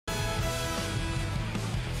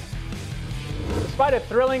Despite a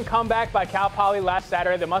thrilling comeback by Cal Poly last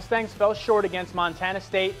Saturday, the Mustangs fell short against Montana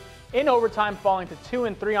State in overtime, falling to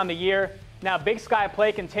 2-3 on the year. Now Big Sky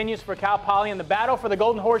play continues for Cal Poly in the battle for the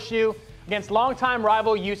Golden Horseshoe against longtime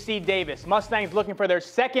rival UC Davis. Mustangs looking for their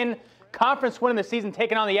second conference win of the season,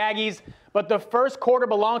 taking on the Aggies, but the first quarter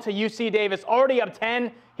belonged to UC Davis. Already up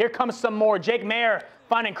 10. Here comes some more. Jake Mayer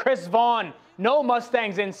finding Chris Vaughn. No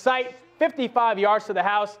Mustangs in sight. 55 yards to the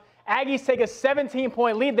house. Aggies take a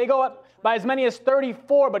 17-point lead. They go up by as many as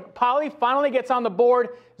 34, but Poly finally gets on the board.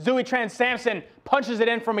 Zooey Trans-Sampson punches it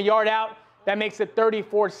in from a yard out. That makes it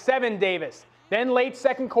 34-7 Davis. Then late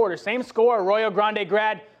second quarter, same score, Arroyo Grande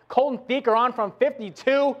grad Colton Thieker on from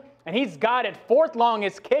 52, and he's got it. Fourth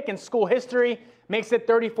longest kick in school history, makes it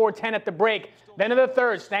 34-10 at the break. Then in the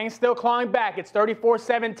third, Stangs still clawing back. It's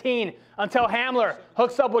 34-17 until Hamler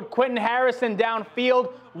hooks up with Quentin Harrison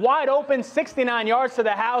downfield. Wide open, 69 yards to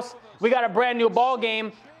the house. We got a brand new ball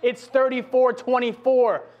game. It's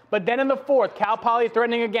 34-24. But then in the fourth, Cal Poly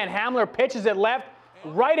threatening again. Hamler pitches it left,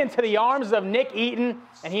 right into the arms of Nick Eaton,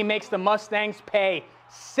 and he makes the Mustangs pay.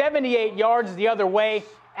 78 yards the other way.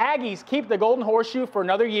 Aggies keep the Golden Horseshoe for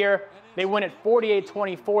another year. They win at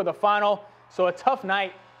 48-24 the final. So a tough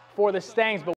night for the Stangs. But